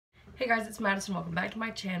Hey guys, it's Madison. Welcome back to my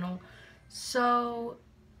channel. So,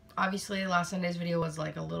 obviously last Sunday's video was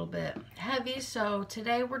like a little bit heavy, so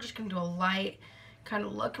today we're just going to do a light kind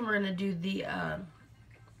of look, and we're going to do the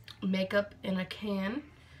makeup in a can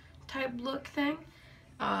type look thing,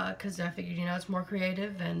 because I figured, you know, it's more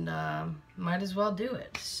creative and might as well do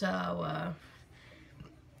it. So,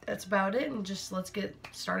 that's about it, and just let's get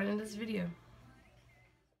started in this video.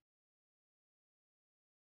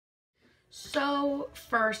 So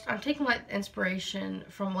first, I'm taking like inspiration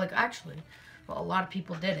from a lot of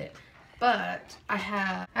people did it, but I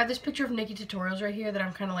have this picture of Nikki Tutorials right here that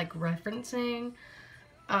I'm kind of like referencing,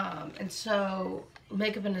 and so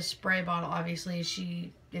makeup in a spray bottle, obviously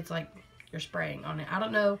it's like you're spraying on it. I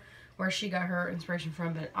don't know where she got her inspiration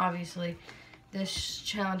from, but obviously this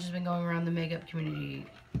challenge has been going around the makeup community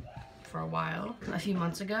for a while, a few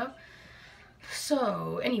months ago.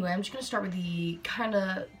 So anyway, I'm just going to start with the kind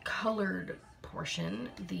of colored portion,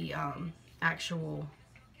 the actual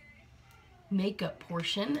makeup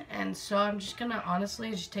portion. And so I'm just going to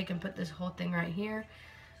honestly just take and put this whole thing right here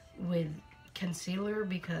with concealer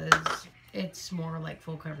because it's more like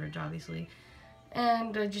full coverage, obviously.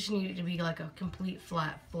 And I just need it to be like a complete,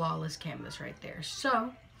 flat, flawless canvas right there. So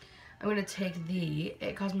I'm going to take the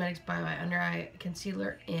It Cosmetics Bye Bye Under Eye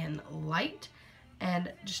Concealer in Light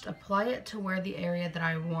and just apply it to where the area that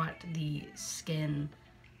I want the skin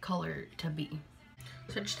color to be.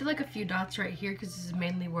 So I just did like a few dots right here because this is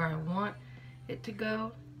mainly where I want it to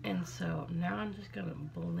go. And so now I'm just gonna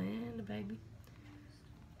blend, baby.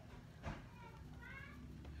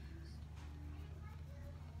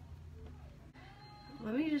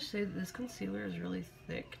 Let me just say that this concealer is really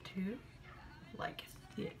thick too. Like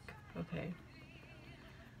thick, okay?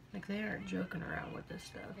 Like, they aren't joking around with this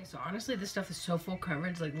stuff. Okay, so honestly, this stuff is so full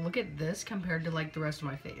coverage. Like, look at this compared to, like, the rest of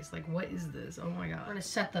my face. Like, what is this? Oh, my God. I'm gonna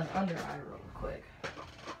set the under eye real quick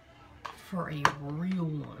for a real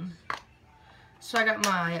one. So, I got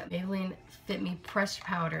my Maybelline Fit Me Pressed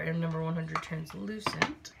Powder in number 100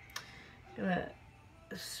 Translucent. Gonna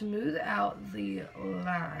smooth out the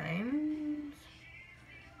lines,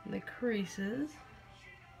 the creases.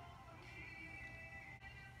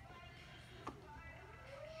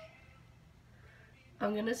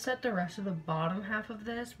 I'm going to set the rest of the bottom half of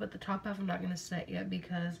this, but the top half I'm not going to set yet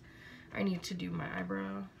because I need to do my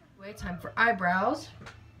eyebrow. Wait, time for eyebrows.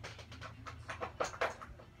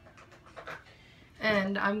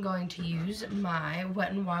 And I'm going to use my Wet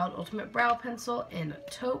n Wild Ultimate Brow Pencil in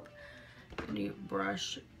Taupe. I'm going to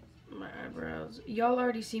brush my eyebrows. Y'all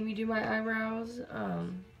already see me do my eyebrows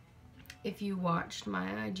if you watched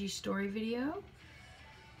my IG story video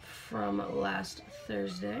from last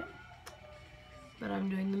Thursday. But I'm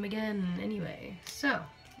doing them again anyway. So,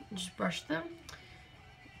 just brush them.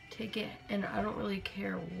 Take it, and I don't really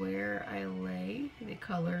care where I lay the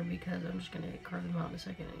color because I'm just going to carve them out in a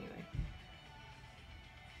second anyway.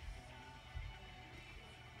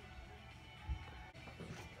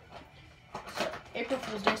 So, April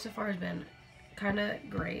Fool's Day so far has been kind of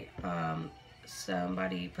great.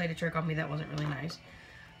 Somebody played a trick on me that wasn't really nice.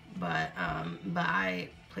 But I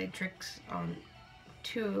played tricks on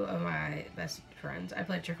two of my best friends. I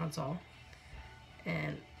played trick on Saul,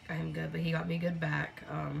 and got him good, but he got me good back.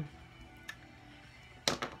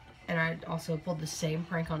 And I also pulled the same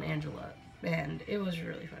prank on Angela, and it was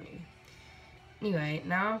really funny. Anyway,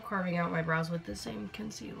 now I'm carving out my brows with the same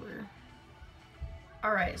concealer.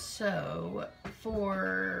 Alright, so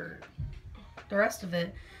for the rest of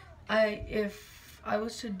it, if I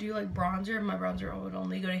was to do like bronzer, my bronzer would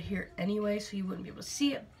only go to here anyway, so you wouldn't be able to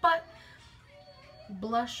see it, but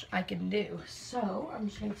blush I can do. So I'm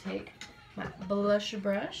just going to take my blush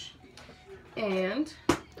brush and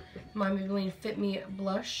my Maybelline Fit Me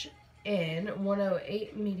blush in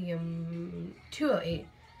 208 medium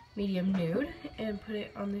nude and put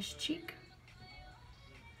it on this cheek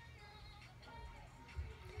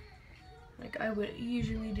like I would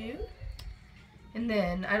usually do. And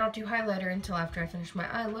then I don't do highlighter until after I finish my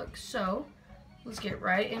eye look, so let's get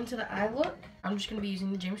right into the eye look. I'm just going to be using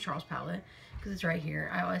the James Charles palette because it's right here.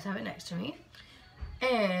 I always have it next to me.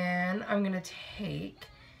 And I'm going to take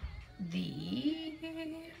the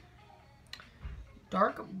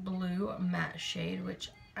dark blue matte shade,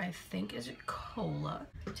 which I think is a Cola.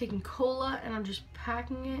 I'm taking Cola and I'm just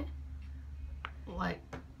packing it like,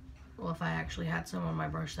 well, if I actually had some on my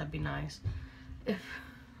brush, that'd be nice.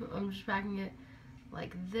 I'm just packing it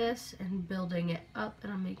like this and building it up,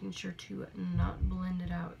 and I'm making sure to not blend it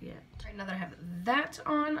out yet. Right, now that I have that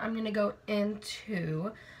on, I'm going to go into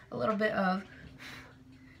a little bit of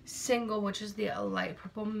Single, which is the light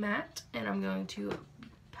purple matte, and I'm going to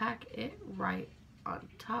pack it right on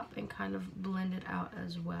top and kind of blend it out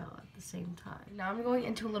as well at the same time. Now I'm going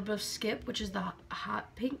into a little bit of Skip, which is the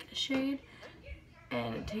hot pink shade,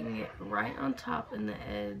 and taking it right on top in the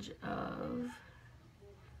edge of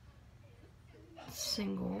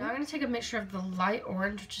Single. Now I'm going to take a mixture of the light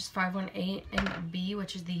orange, which is 518, and B,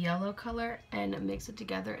 which is the yellow color, and mix it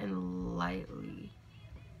together and lightly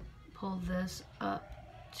pull this up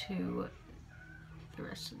to the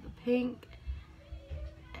rest of the pink.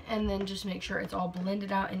 And then just make sure it's all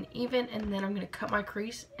blended out and even, and then I'm going to cut my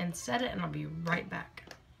crease and set it, and I'll be right back.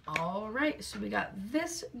 Alright, so we got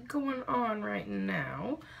this going on right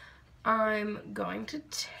now. I'm going to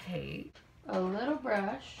take a little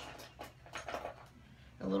brush,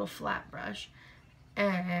 a little flat brush,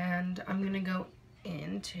 and I'm going to go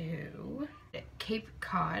into Cape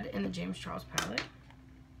Cod in the James Charles palette,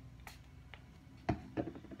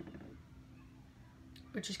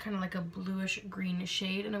 which is kind of like a bluish green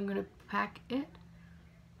shade, and I'm going to pack it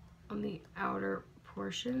on the outer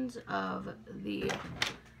portions of the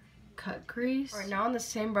cut crease. Alright, now on the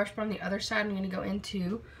same brush but on the other side, I'm going to go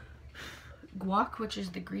into Guac, which is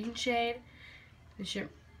the green shade,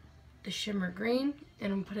 the shimmer green,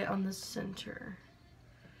 and I'm going to put it on the center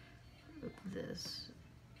of this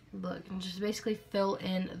look, and just basically fill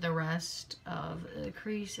in the rest of the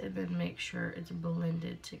crease, and then make sure it's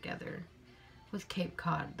blended together with Cape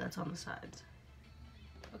Cod that's on the sides.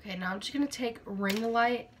 Okay, now I'm just gonna take ring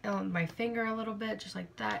light on my finger a little bit, just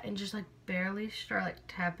like that, and just like barely start like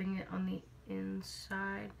tapping it on the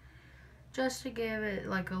inside, just to give it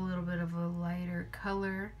like a little bit of a lighter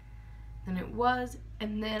color than it was.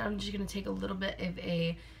 And then I'm just gonna take a little bit of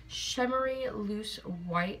a shimmery loose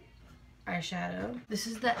white eyeshadow. This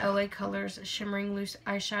is the LA Colors Shimmering Loose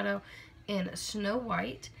Eyeshadow in Snow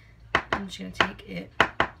White. I'm just gonna take it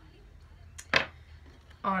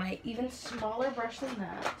on an even smaller brush than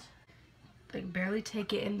that. Like barely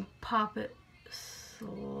take it and pop it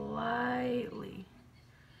slightly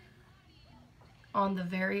on the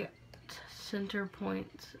very center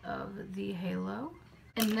point of the halo.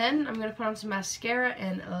 And then I'm gonna put on some mascara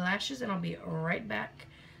and lashes, and I'll be right back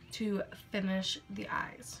to finish the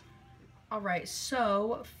eyes. Alright,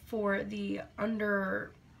 so for the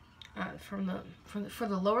under, for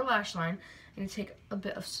the lower lash line, I'm going to take a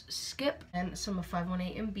bit of Skip and some of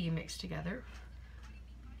 518 and B mixed together.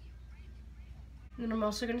 And then I'm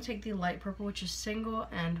also going to take the light purple, which is Single,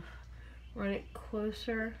 and run it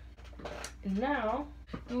closer. And now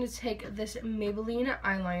I'm going to take this Maybelline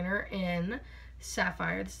eyeliner in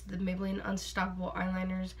Sapphire. This is the Maybelline Unstoppable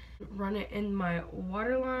Eyeliners. Run it in my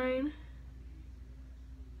waterline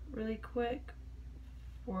really quick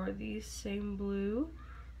for the same blue.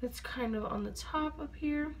 It's kind of on the top up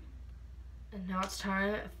here. And now it's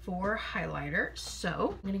time for highlighter.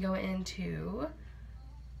 So I'm gonna go into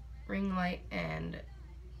ring light and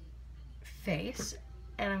face,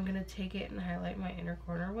 and I'm gonna take it and highlight my inner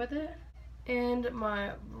corner with it and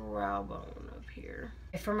my brow bone up here.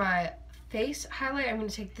 For my face highlight, I'm gonna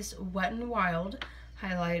take this Wet n Wild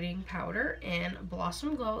highlighting powder and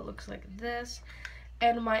Blossom Glow. It looks like this.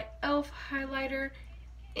 And my e.l.f. highlighter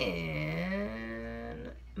in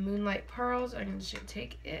Moonlight Pearls. I'm just gonna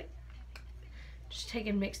take it, just take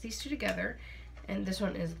and mix these two together, and this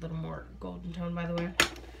one is a little more golden tone, by the way,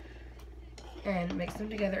 and mix them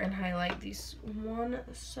together and highlight these one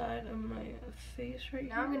side of my face right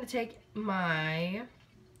now. I'm gonna take my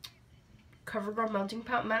CoverGirl Melting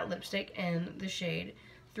Pot Matte Lipstick in the shade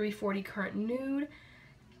 340 Current Nude,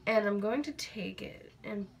 and I'm going to take it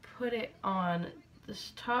and put it on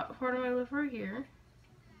this top part of my lip right here,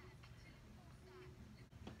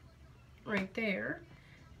 right there,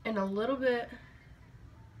 and a little bit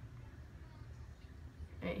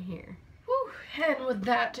right here. Whew. And with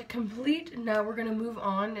that complete, now we're gonna move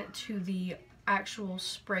on to the actual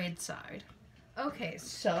sprayed side. Okay,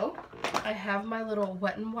 so I have my little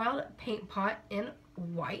Wet n Wild paint pot in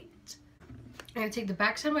white. I'm gonna take the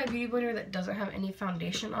back side of my beauty blender that doesn't have any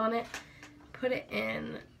foundation on it, put it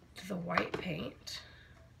in to the white paint,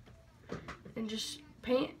 and just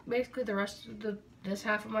paint basically the rest of this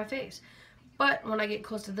half of my face. But when I get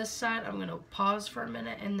close to this side, I'm gonna pause for a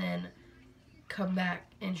minute and then come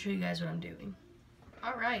back and show you guys what I'm doing.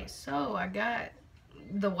 Alright, so I got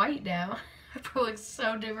the white down. It probably looks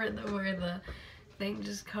so different than where the thing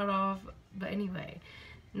just cut off. But anyway,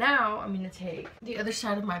 now I'm gonna take the other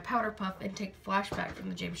side of my powder puff and take Flashback from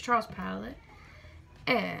the James Charles palette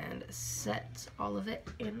and set all of it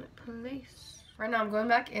in place. Right now I'm going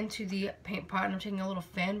back into the paint pot, and I'm taking a little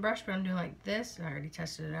fan brush, but I'm doing like this. I already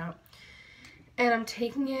tested it out. And I'm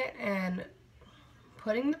taking it and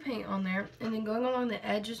putting the paint on there, and then going along the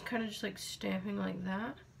edges, kind of just like stamping like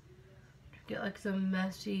that, get like the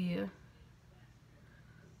messy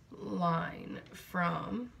line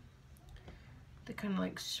from the kind of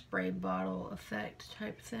like spray bottle effect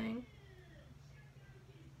type thing.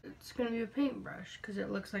 It's gonna be a paintbrush because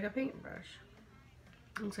it looks like a paintbrush.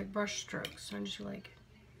 It looks like brush strokes, so I'm just like,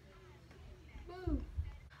 woo.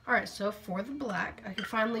 Alright, so for the black, I can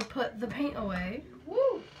finally put the paint away.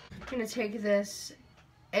 Woo! I'm gonna take this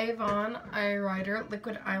Avon Eye Writer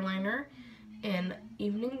liquid eyeliner in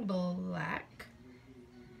Evening Black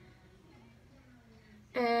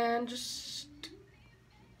and just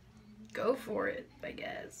go for it, I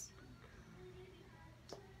guess.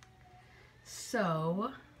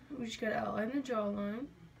 So we just gotta outline the jawline.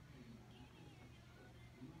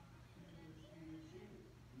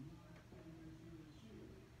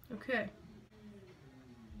 Okay.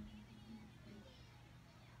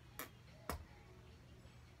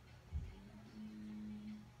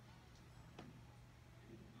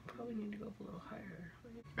 Probably need to go up a little higher.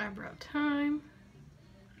 Eyebrow time.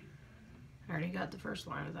 I already got the first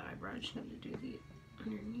line of the eyebrow. I just need to do the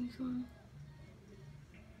underneath one.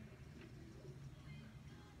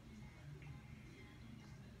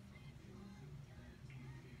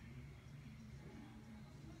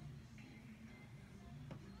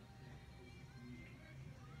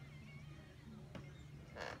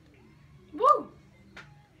 Woo!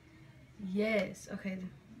 Yes. Okay.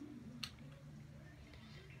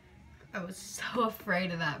 I was so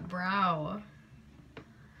afraid of that brow.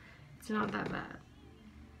 It's not that bad.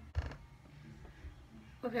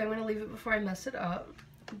 Okay, I'm gonna leave it before I mess it up.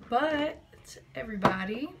 But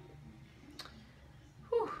everybody,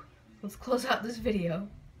 whew, let's close out this video.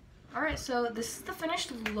 Alright, so this is the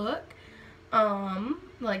finished look.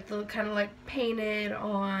 Like the kind of like painted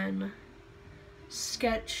on,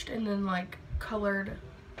 sketched, and then like colored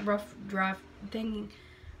rough draft thing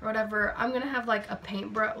or whatever. I'm gonna have like a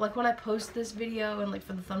paintbrush, like when I post this video and like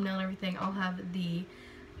for the thumbnail and everything, I'll have the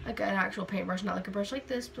like an actual paintbrush, not like a brush like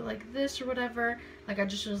this, but like this or whatever. Like I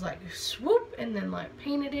just was like swoop and then like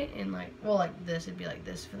painted it and like, well, like this, it'd be like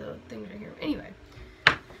this for the things right here. Anyway,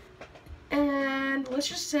 and let's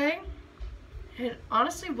just say it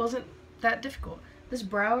honestly wasn't that difficult. This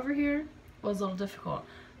brow over here was a little difficult,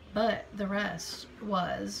 but the rest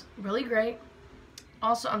was really great.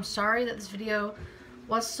 Also, I'm sorry that this video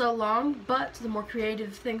was so long, but the more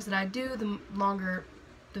creative things that I do, the longer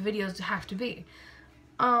the videos have to be.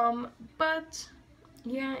 But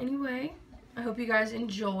yeah, anyway, I hope you guys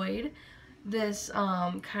enjoyed this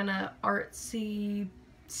kind of artsy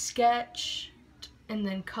sketch and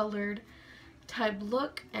then colored type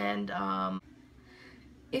look. And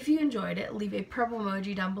if you enjoyed it, leave a purple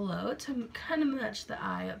emoji down below to kind of match the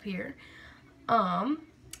eye up here.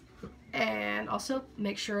 And also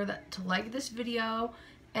make sure that to like this video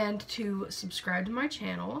and to subscribe to my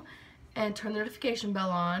channel and turn the notification bell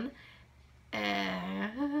on,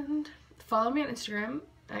 and follow me on Instagram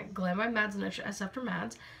at glambymadss and S after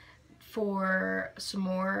Mads for some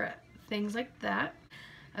more things like that.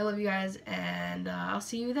 I love you guys, and I'll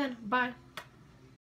see you then. Bye.